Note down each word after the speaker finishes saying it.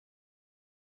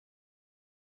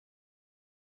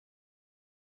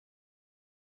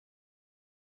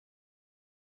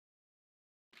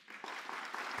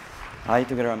Hi,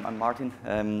 together I'm Martin,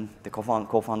 the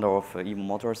co-founder of Evum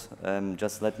Motors.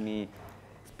 Just let me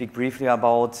speak briefly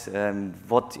about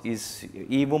what is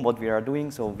Evum, what we are doing.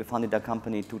 So we founded the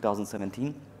company in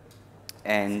 2017.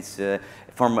 And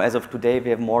as of today,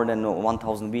 we have more than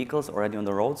 1,000 vehicles already on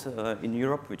the roads in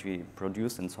Europe, which we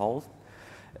produce and sold.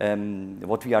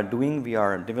 What we are doing, we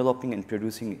are developing and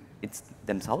producing it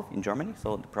themselves in Germany.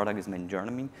 So the product is made in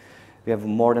Germany. We have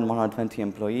more than 120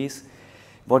 employees.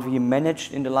 What we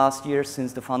managed in the last year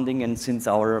since the funding and since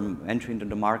our entry into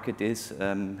the market is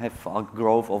have a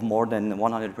growth of more than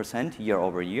 100% year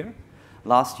over year.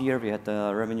 Last year we had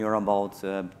a revenue about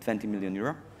 20 million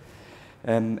euro.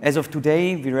 As of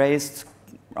today, we raised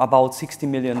about 60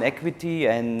 million equity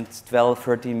and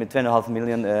 12.5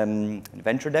 million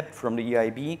venture debt from the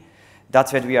EIB.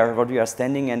 That's what we are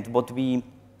standing, and what we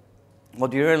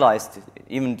realized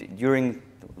even during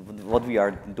what we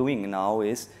are doing now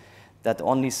is that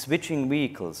only switching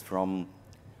vehicles from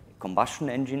combustion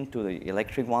engine to the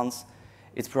electric ones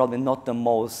is probably not the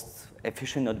most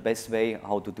efficient or best way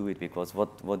how to do it, because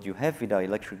what you have with an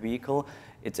electric vehicle,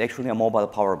 it's actually a mobile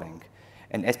power bank.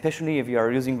 And especially if you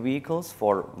are using vehicles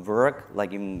for work,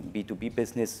 like in B2B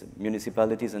business,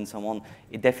 municipalities and so on,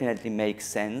 it definitely makes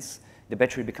sense. The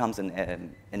battery becomes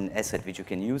an asset which you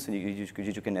can use and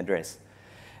which you can address.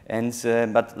 And,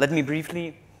 but let me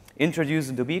briefly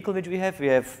introduce the vehicle which we have. We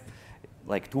have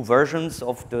like two versions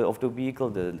of the vehicle,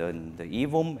 the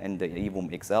Evum and the Evum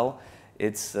XL.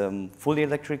 It's fully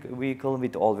electric vehicle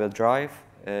with all-wheel drive.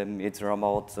 It's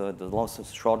about the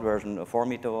short version 4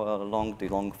 meter long, the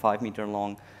long 5 meter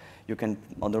long. You can,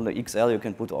 under the XL, you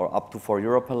can put up to 4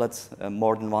 Euro pellets,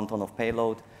 more than 1 ton of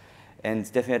payload, and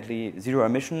definitely zero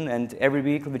emission. And every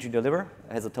vehicle which you deliver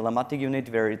has a telematic unit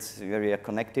where we are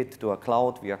connected to a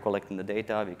cloud. We are collecting the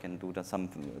data. We can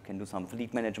do some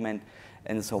fleet management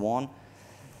and so on.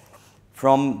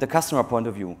 From the customer point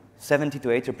of view, 70 to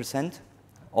 80%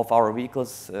 of our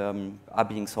vehicles are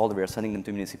being sold. We are selling them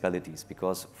to municipalities,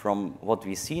 because from what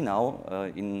we see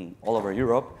now in all over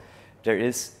Europe, there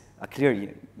is a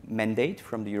clear mandate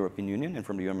from the European Union and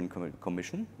from the European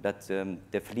Commission that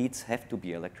the fleets have to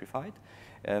be electrified.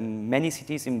 Many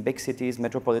cities, in big cities,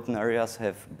 metropolitan areas,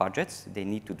 have budgets. They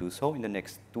need to do so in the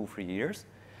next 2-3 years.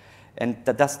 And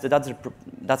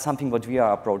that's something what we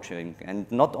are approaching. And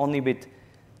not only with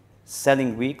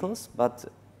selling vehicles, but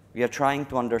we are trying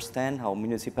to understand how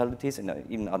municipalities and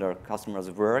even other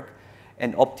customers work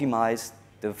and optimize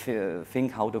the thing,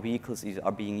 how the vehicles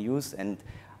are being used, and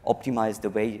optimize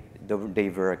the way they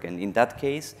work. And in that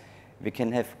case, we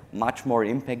can have much more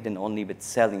impact than only with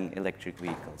selling electric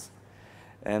vehicles.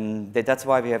 That's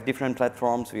why we have different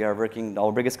platforms. We are working,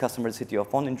 our biggest customer is the city of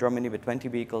Bonn in Germany with 20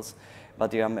 vehicles, but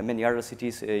there are many other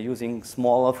cities using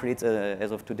smaller fleets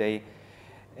as of today.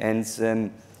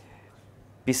 And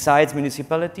besides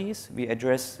municipalities, we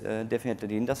address definitely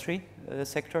the industry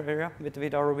sector area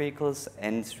with our vehicles,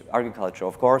 and agriculture.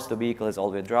 Of course, the vehicle is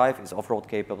all-wheel drive, it's off-road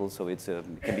capable, so it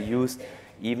can be used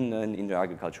even in the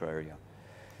agriculture area.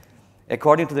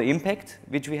 According to the impact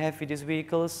which we have with these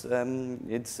vehicles,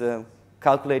 it's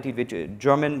calculated with a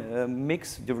German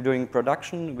mix during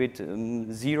production with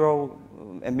zero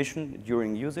emission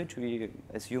during usage. We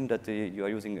assume that you are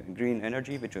using green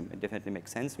energy, which definitely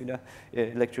makes sense with an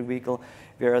electric vehicle.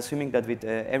 We are assuming that with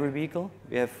every vehicle,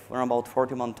 we have around about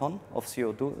 41 tons of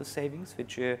CO2 savings,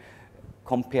 which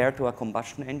compared to a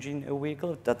combustion engine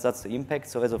vehicle, that's the impact.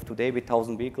 So as of today, with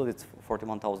 1,000 vehicles, it's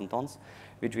 41,000 tons,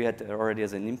 which we had already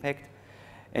as an impact.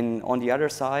 And on the other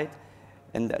side,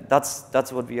 and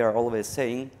that's what we are always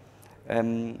saying,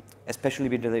 especially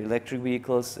with the electric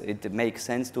vehicles, it makes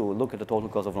sense to look at the total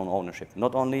cost of ownership.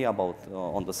 Not only about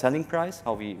on the selling price,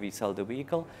 how we sell the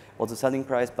vehicle, what's the selling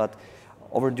price, but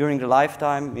during the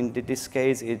lifetime, in this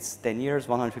case, it's 10 years,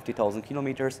 150,000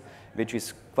 kilometers, which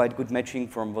is quite good matching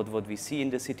from what we see in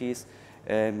the cities.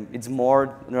 It's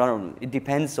more, it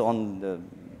depends on the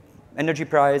energy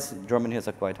price. Germany has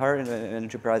a quite high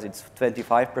energy price. It's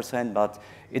 25%, but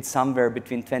it's somewhere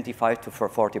between 25 to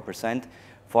 40%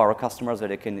 for our customers, where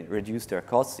they can reduce their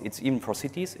costs. It's even for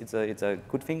cities. It's a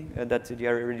good thing that they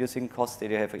are reducing costs. They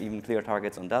have even clear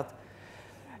targets on that.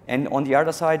 And on the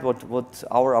other side, what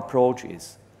our approach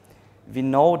is, we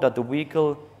know that the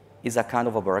vehicle is a kind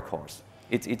of a workhorse.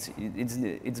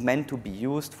 It's meant to be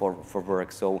used for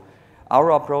work. So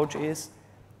our approach is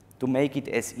to make it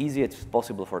as easy as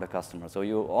possible for the customer. So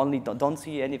you only don't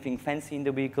see anything fancy in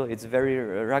the vehicle. It's very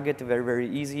rugged, very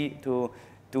easy to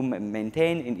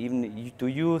maintain and even to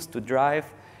use, to drive.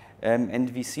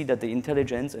 And we see that the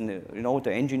intelligence and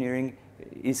the engineering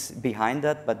is behind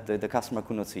that, but the customer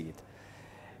could not see it.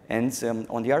 And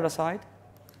on the other side,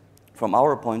 from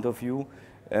our point of view,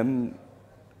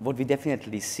 What we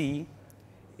definitely see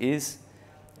is,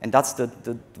 and that's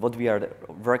what we are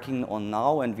working on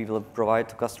now, and we will provide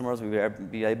to customers, we will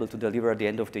be able to deliver at the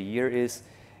end of the year, is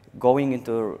going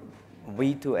into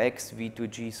V2X,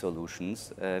 V2G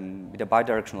solutions with a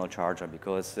bidirectional charger,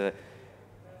 because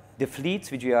the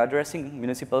fleets which we are addressing,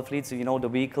 municipal fleets, you know the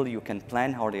vehicle, you can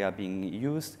plan how they are being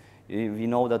used. We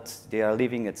know that they are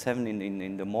leaving at 7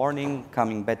 in the morning,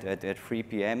 coming back at 3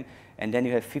 p.m., and then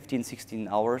you have 15, 16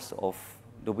 hours of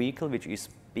the vehicle which is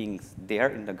being there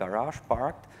in the garage,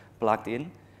 parked, plugged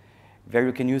in, where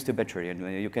you can use the battery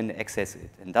and you can access it.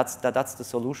 And that's the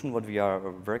solution what we are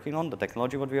working on, the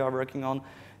technology what we are working on,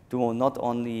 to not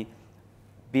only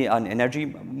be an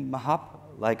energy hub,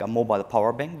 like a mobile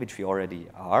power bank, which we already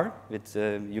are.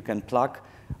 You can plug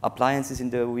appliances in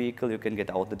the vehicle, you can get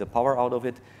the power out of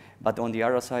it, but on the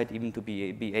other side, even to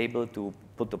be able to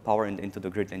put the power into the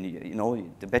grid. And you know,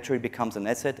 the battery becomes an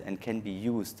asset and can be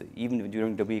used, even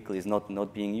during the vehicle is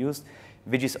not being used,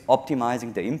 which is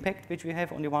optimizing the impact which we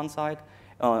have on the one side.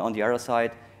 On the other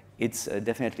side, it's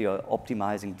definitely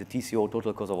optimizing the TCO,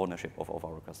 total cost of ownership of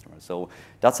our customers. So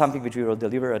that's something which we will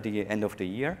deliver at the end of the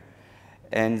year.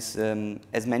 And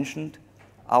as mentioned,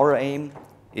 our aim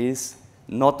is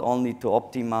not only to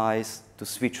optimize, to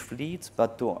switch fleets,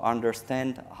 but to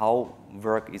understand how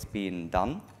work is being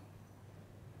done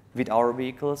with our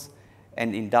vehicles,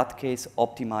 and in that case,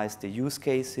 optimize the use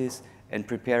cases and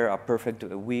prepare a perfect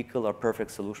vehicle or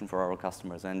perfect solution for our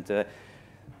customers. And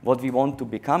what we want to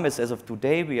become is, as of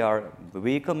today, we are a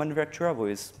vehicle manufacturer who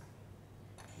is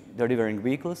delivering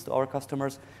vehicles to our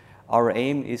customers. Our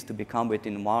aim is to become,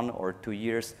 within 1 or 2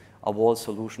 years, a whole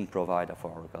solution provider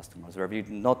for our customers, where we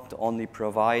not only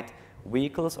provide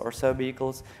vehicles or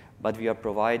sub-vehicles, but we are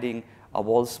providing a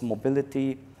whole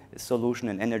mobility solution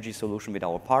and energy solution with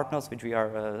our partners, which we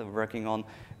are working on,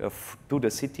 to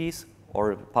the cities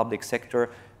or public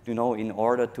sector, you know, in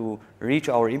order to reach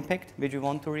our impact, which we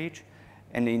want to reach,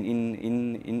 and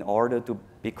in order to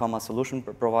become a solution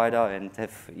provider and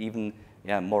have even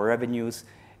more revenues,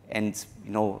 and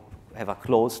you know, have a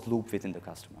closed loop within the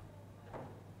customer.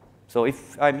 So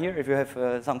if I'm here, if you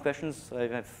have some questions, I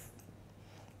have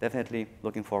definitely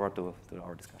looking forward to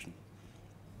our discussion.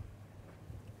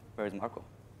 Where is Marco?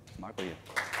 Is Marco here?